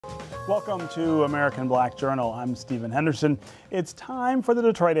Welcome to American Black Journal. I'm Stephen Henderson. It's time for the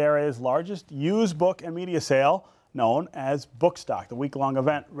Detroit area's largest used book and media sale, known as Bookstock. The week-long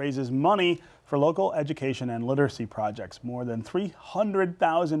event raises money for local education and literacy projects. More than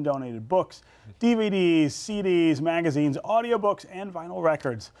 300,000 donated books, DVDs, CDs, magazines, audiobooks, and vinyl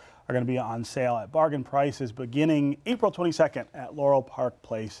records are going to be on sale at bargain prices beginning April 22nd at Laurel Park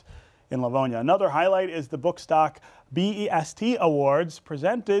Place in Livonia. Another highlight is the Bookstock BEST Awards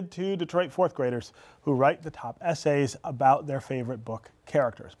presented to Detroit fourth graders who write the top essays about their favorite book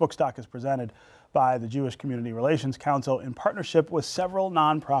characters. Bookstock is presented by the Jewish Community Relations Council in partnership with several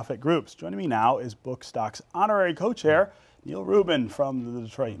nonprofit groups. Joining me now is Bookstock's honorary co-chair, Neal Rubin from the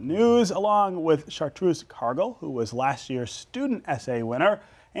Detroit News, along with Chartruse Cargle, who was last year's student essay winner,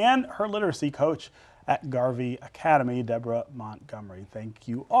 and her literacy coach at Garvey Academy, Deborah Montgomery. Thank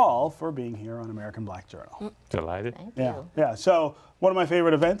you all for being here on American Black Journal. Delighted. Thank you. Yeah. So one of my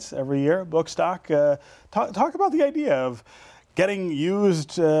favorite events every year, Bookstock. Talk about the idea of getting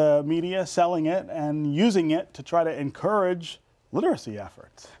used media, selling it, and using it to try to encourage literacy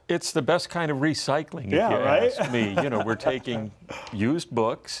efforts. It's the best kind of recycling, if you ask me. You know, we're taking used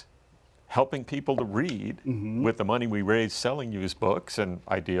books, helping people to read with the money we raise selling used books, and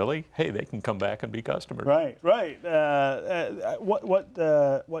ideally, hey, they can come back and be customers. Right.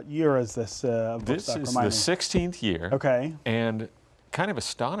 What year is this? This is the 16th year. Okay. And kind of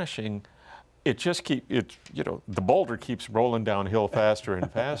astonishing, it just the boulder keeps rolling downhill faster and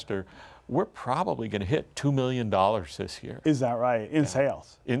faster. We're probably going to hit $2 million this year. Is that right? In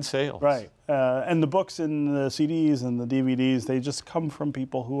sales? In sales. Right. And the books and the CDs and the DVDs, they just come from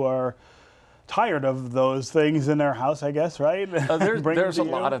people who are tired of those things in their house, I guess, right? There's a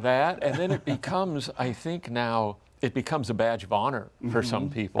lot of that. And then it becomes, I think now, it becomes a badge of honor for some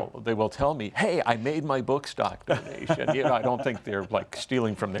people. They will tell me, hey, I made my Bookstock donation. You know, I don't think they're like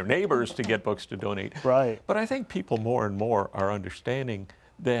stealing from their neighbors to get books to donate. Right. But I think people more and more are understanding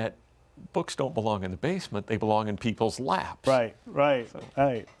that books don't belong in the basement, they belong in people's laps. Right.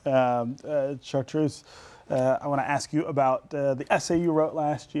 Chartruse, I want to ask you about the essay you wrote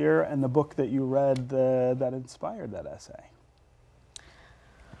last year and the book that you read that inspired that essay.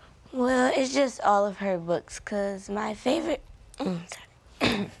 Well, it's just all of her books, because my favorite, That's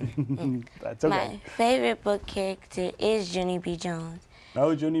okay. My favorite book character is Junie B. Jones.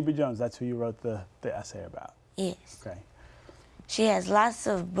 Oh, Junie B. Jones, that's who you wrote the essay about. Yes. Okay. She has lots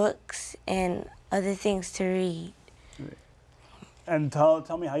of books and other things to read. And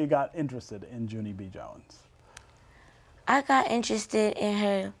tell me how you got interested in Junie B. Jones. I got interested in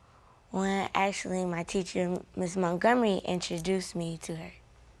her when actually my teacher, Ms. Montgomery, introduced me to her.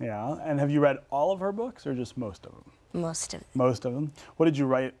 Yeah, and have you read all of her books or just most of them? Most of them. Most of them. What did you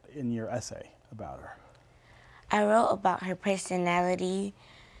write in your essay about her? I wrote about her personality,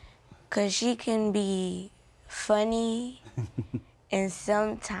 because she can be funny and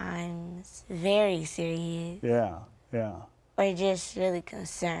sometimes very serious. Yeah. Or just really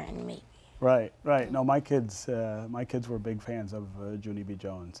concerned, maybe. Right. No, my kids were big fans of Junie B.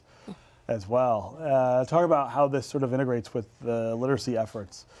 Jones as well. Talk about how this sort of integrates with the literacy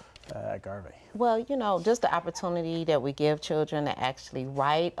efforts at Garvey. Well, you know, just the opportunity that we give children to actually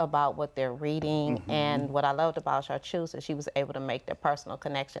write about what they're reading. And what I loved about Chartruse is she was able to make their personal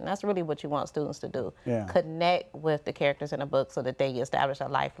connection. That's really what you want students to do. Yeah. Connect with the characters in the book so that they establish a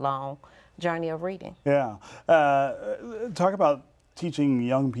lifelong journey of reading. Yeah. Talk about teaching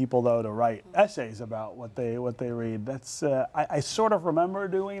young people, though, to write essays about what they read. That's I sort of remember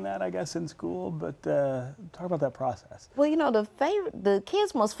doing that, I guess, in school, but talk about that process. Well, you know, the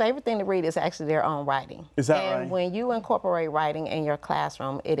kids' most favorite thing to read is actually their own writing. Is that right? And when you incorporate writing in your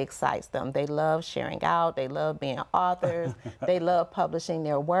classroom, it excites them. They love sharing out. They love being authors. They love publishing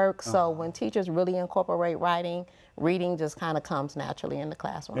their work. So when teachers really incorporate writing, reading just kind of comes naturally in the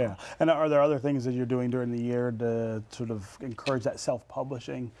classroom. Yeah. And are there other things that you're doing during the year to sort of encourage that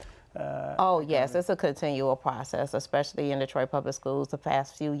self-publishing? Oh, yes. It's a continual process, especially in Detroit Public Schools. The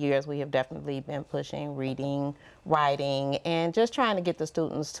past few years, we have definitely been pushing reading, writing, and just trying to get the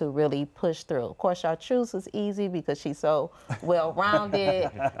students to really push through. Of course, Chartruse is easy because she's so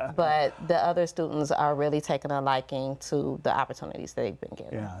well-rounded, but the other students are really taking a liking to the opportunities they've been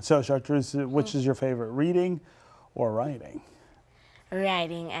given. Yeah. So, Chartruse, which is your favorite, reading or writing?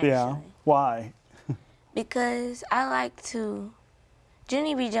 Writing, actually. Yeah. Why? Because I like to,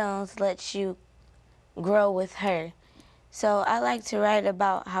 Junie B. Jones lets you grow with her. So I like to write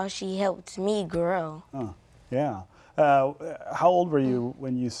about how she helped me grow. Oh, yeah. How old were you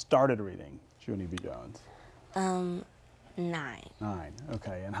when you started reading Junie B. Jones? 9. 9,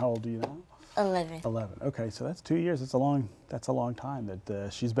 okay. And how old are you now? 11. 11. Okay, so that's 2 years. That's a long time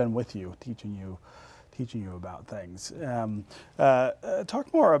that she's been with you, teaching you about things.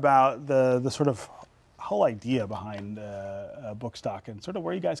 Talk more about the sort of whole idea behind Bookstock and sort of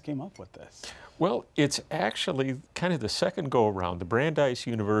where you guys came up with this. Well, it's actually kind of the second go-around. The Brandeis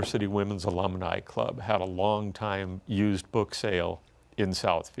University Women's Alumni Club had a long time used book sale in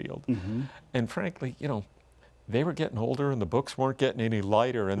Southfield. And frankly, you know, they were getting older and the books weren't getting any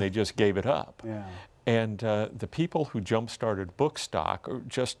lighter and they just gave it up. Yeah. And the people who jump-started Bookstock are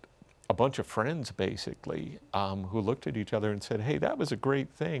just a bunch of friends, basically, who looked at each other and said, hey, that was a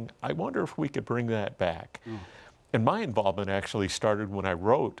great thing. I wonder if we could bring that back. And my involvement actually started when I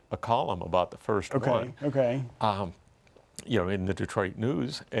wrote a column about the first one. Okay. You know, in the Detroit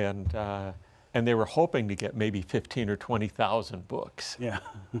News, and they were hoping to get maybe 15 or 20,000 books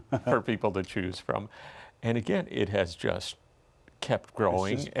for people to choose from. And again, it has just kept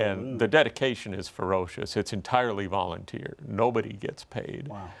growing, and the dedication is ferocious. It's entirely volunteer. Nobody gets paid.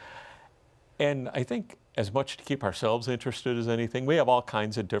 Wow. And I think as much to keep ourselves interested as anything, we have all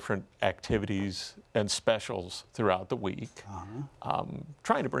kinds of different activities and specials throughout the week,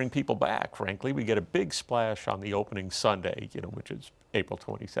 trying to bring people back, frankly. We get a big splash on the opening Sunday, you know, which is April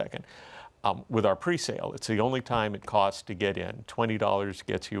 22nd, with our pre-sale. It's the only time it costs to get in. $20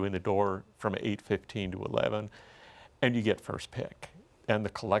 gets you in the door from 8:15 to 11, and you get first pick. And the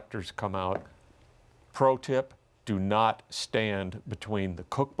collectors come out. Pro tip, do not stand between the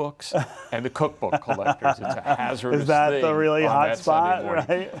cookbooks and the cookbook collectors. It's a hazardous thing. Is that the really hot spot,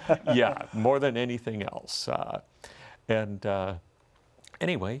 right? Yeah, more than anything else.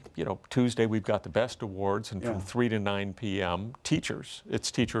 Anyway, you know, Tuesday we've got the best awards, and from 3 to 9 p.m., teachers,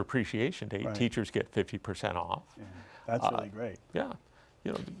 it's Teacher Appreciation Day. Right. Teachers get 50% off. Yeah, that's really great. Yeah.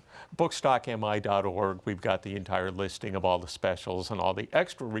 You know, bookstockmi.org, we've got the entire listing of all the specials and all the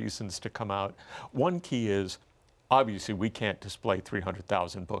extra reasons to come out. One key is, obviously, we can't display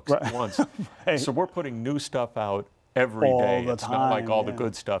 300,000 books at once. So we're putting new stuff out every day. It's not like all the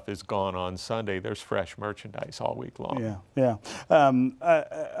good stuff is gone on Sunday. There's fresh merchandise all week long. Yeah.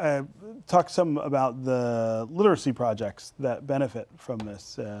 I talked some about the literacy projects that benefit from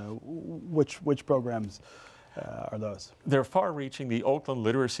this. Which programs are those? They're far-reaching. The Oakland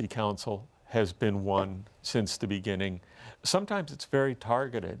Literacy Council has been one since the beginning. Sometimes it's very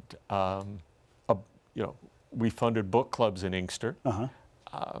targeted. You know, we funded book clubs in Inkster,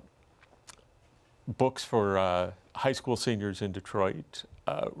 books for high school seniors in Detroit,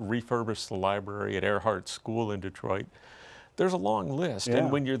 refurbished the library at Earhart School in Detroit. There's a long list,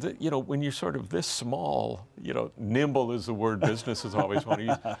 and when you're when you're sort of this small, you know, nimble is the word businesses always want to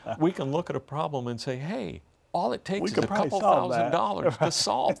use. We can look at a problem and say, hey, all it takes is a couple $1,000 to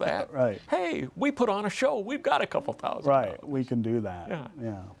solve that. Hey, we put on a show. We've got a couple $1,000. Right, we can do that.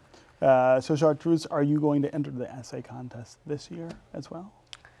 So Chartruse, are you going to enter the essay contest this year as well?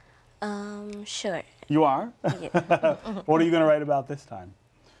 Sure. You are? Yeah. What are you going to write about this time?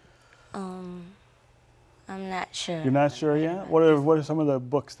 I'm not sure. You're not sure yet? What are some of the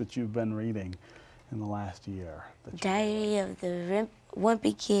books that you've been reading in the last year? Diary of the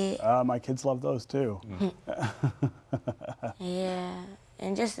Wimpy Kid. My kids love those too. Yeah,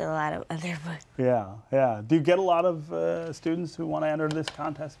 and just a lot of other books. Yeah. Do you get a lot of students who want to enter this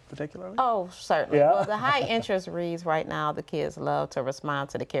contest particularly? Oh, certainly. Well, the high interest reads right now, the kids love to respond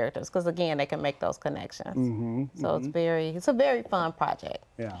to the characters because, again, they can make those connections. So it's a very fun project.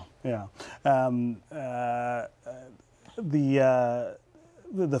 Yeah.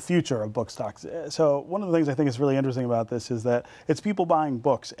 The future of Bookstock. So one of the things I think is really interesting about this is that it's people buying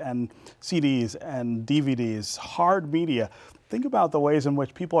books and CDs and DVDs, hard media. Think about the ways in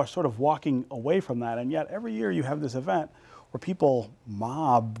which people are sort of walking away from that, and yet every year you have this event where people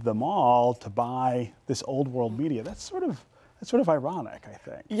mob the mall to buy this old world media. That's sort of ironic, I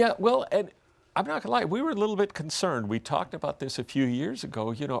think. Yeah, well, and I'm not gonna lie, we were a little bit concerned. We talked about this a few years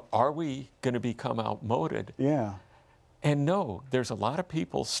ago. You know, are we going to become outmoded? Yeah. And no, there's a lot of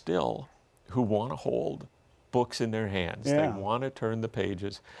people still who want to hold books in their hands. They want to turn the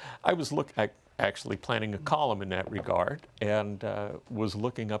pages. I was actually planning a column in that regard, and was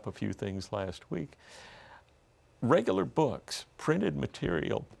looking up a few things last week. Regular books, printed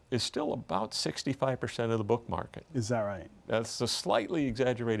material, is still about 65% of the book market. Is that right? That's a slightly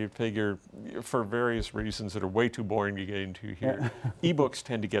exaggerated figure for various reasons that are way too boring to get into here. Ebooks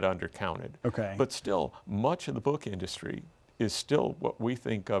tend to get undercounted. Okay. But still, much of the book industry is still what we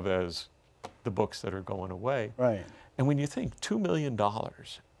think of as the books that are going away. Right. And when you think $2 million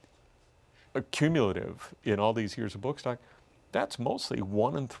cumulative in all these years of Bookstock, that's mostly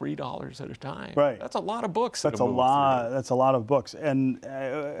 $1 and $3 at a time. Right. That's a lot of books. That's a lot. That's a lot of books, and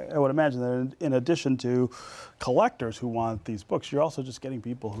I would imagine that in addition to collectors who want these books, you're also just getting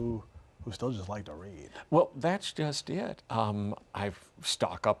people who still just like to read. Well, that's just it. I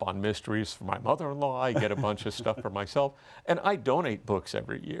stock up on mysteries for my mother-in-law. I get a bunch of stuff for myself, and I donate books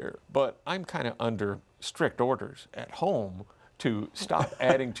every year. But I'm kind of under strict orders at home to stop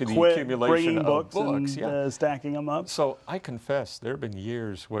adding to the accumulation of books and stacking them up. So I confess, there have been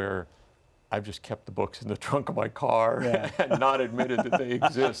years where I've just kept the books in the trunk of my car and not admitted that they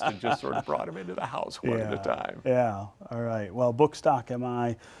exist, and just sort of brought them into the house one at a time. Yeah, all right. Well,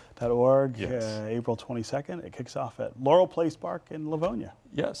 bookstockmi.org, April 22nd. It kicks off at Laurel Place Park in Livonia.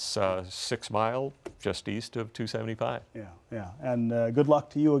 Yes, 6 Mile, just east of 275. Yeah. And good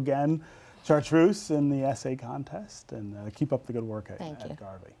luck to you again, Chartruse, in the essay contest, and keep up the good work at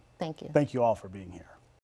Garvey. Thank you. Thank you all for being here.